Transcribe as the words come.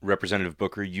Representative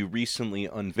Booker, you recently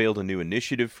unveiled a new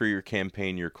initiative for your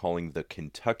campaign you're calling the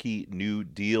Kentucky New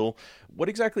Deal. What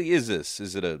exactly is this?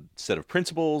 Is it a set of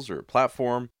principles or a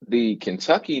platform? The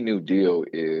Kentucky New Deal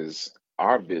is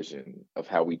our vision of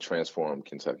how we transform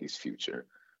Kentucky's future.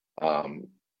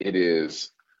 It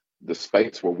is the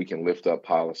space where we can lift up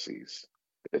policies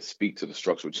that speak to the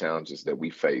structural challenges that we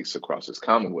face across this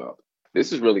Commonwealth.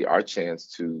 This is really our chance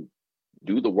to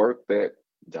do the work that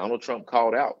Donald Trump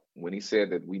called out when he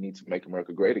said that we need to make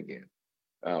America great again.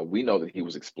 We know that he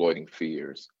was exploiting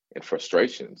fears and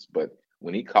frustrations, but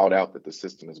when he called out that the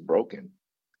system is broken,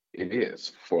 it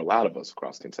is for a lot of us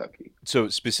across Kentucky. So,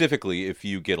 specifically, if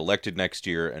you get elected next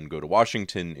year and go to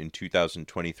Washington in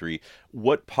 2023,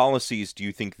 what policies do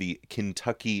you think the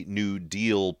Kentucky New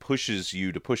Deal pushes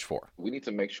you to push for? We need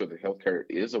to make sure that healthcare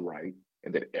is a right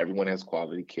and that everyone has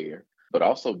quality care, but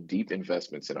also deep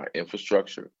investments in our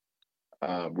infrastructure,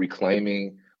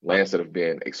 reclaiming lands that have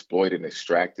been exploited and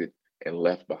extracted and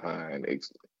left behind,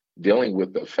 dealing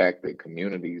with the fact that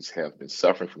communities have been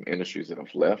suffering from industries that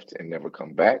have left and never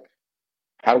come back.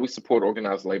 How do we support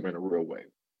organized labor in a real way?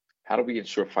 How do we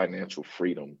ensure financial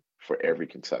freedom for every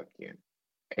Kentuckian?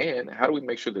 And how do we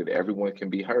make sure that everyone can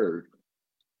be heard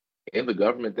in the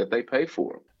government that they pay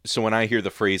for? So when I hear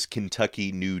the phrase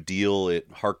Kentucky New Deal,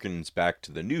 it harkens back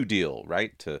to the New Deal,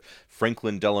 right? To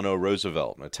Franklin Delano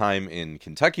Roosevelt, a time in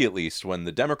Kentucky at least when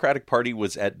the Democratic Party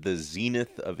was at the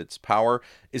zenith of its power.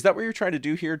 Is that what you're trying to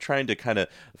do here? Trying to kind of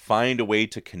find a way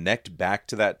to connect back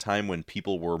to that time when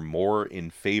people were more in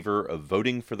favor of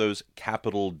voting for those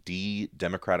capital D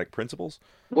Democratic principles?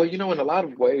 Well, in a lot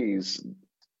of ways,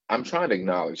 I'm trying to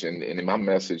acknowledge, and in my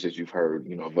message, as you've heard,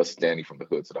 of us standing from the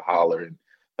hood to the holler and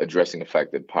addressing the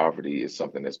fact that poverty is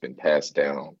something that's been passed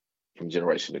down from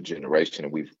generation to generation,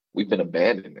 and we've been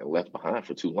abandoned and left behind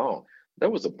for too long. There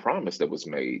was a promise that was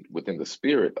made within the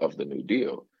spirit of the New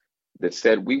Deal that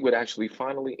said we would actually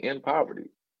finally end poverty.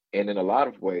 And in a lot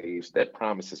of ways, that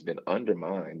promise has been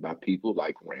undermined by people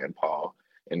like Rand Paul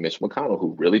and Mitch McConnell,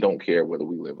 who really don't care whether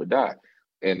we live or die.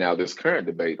 And now this current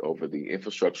debate over the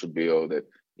infrastructure bill that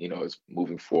is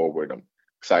moving forward. I'm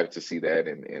excited to see that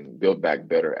and Build Back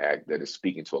Better Act that is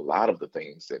speaking to a lot of the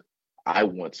things that I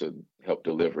want to help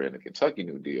deliver in the Kentucky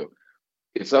New Deal.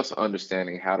 It's us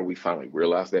understanding how do we finally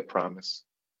realize that promise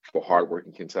for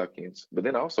hardworking Kentuckians, but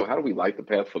then also how do we light the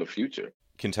path for the future?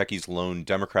 Kentucky's lone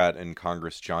Democrat in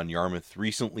Congress, John Yarmuth,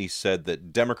 recently said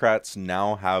that Democrats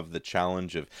now have the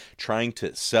challenge of trying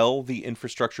to sell the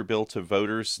infrastructure bill to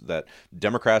voters, that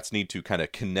Democrats need to kind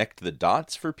of connect the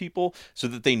dots for people so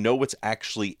that they know what's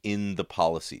actually in the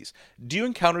policies. Do you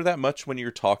encounter that much when you're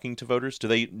talking to voters? Do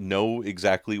they know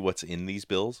exactly what's in these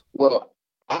bills? Well,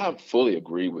 I fully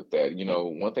agree with that.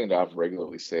 One thing that I've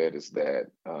regularly said is that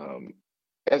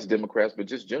as Democrats, but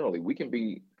just generally, we can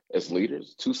be as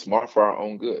leaders too smart for our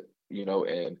own good,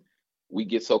 and we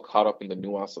get so caught up in the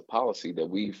nuance of policy that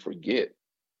we forget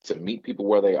to meet people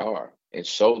where they are and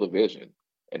show the vision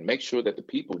and make sure that the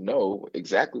people know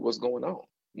exactly what's going on.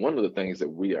 One of the things that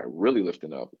we are really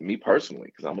lifting up, me personally,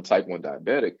 because I'm a type 1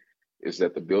 diabetic, is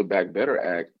that the Build Back Better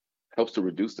Act helps to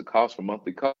reduce the cost for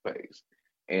monthly copays.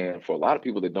 And for a lot of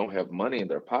people that don't have money in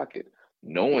their pocket,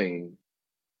 knowing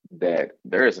that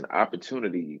there is an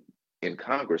opportunity in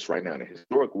Congress right now in a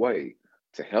historic way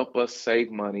to help us save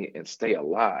money and stay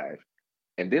alive,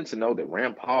 and then to know that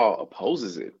Rand Paul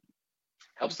opposes it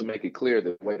helps to make it clear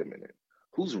that, wait a minute,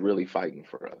 who's really fighting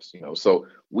for us? So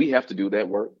we have to do that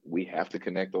work. We have to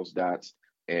connect those dots,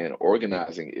 and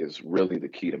organizing is really the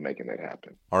key to making that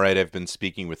happen. All right, I've been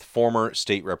speaking with former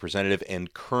state representative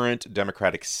and current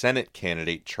Democratic Senate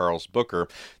candidate Charles Booker.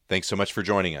 Thanks so much for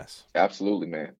joining us. Absolutely, man.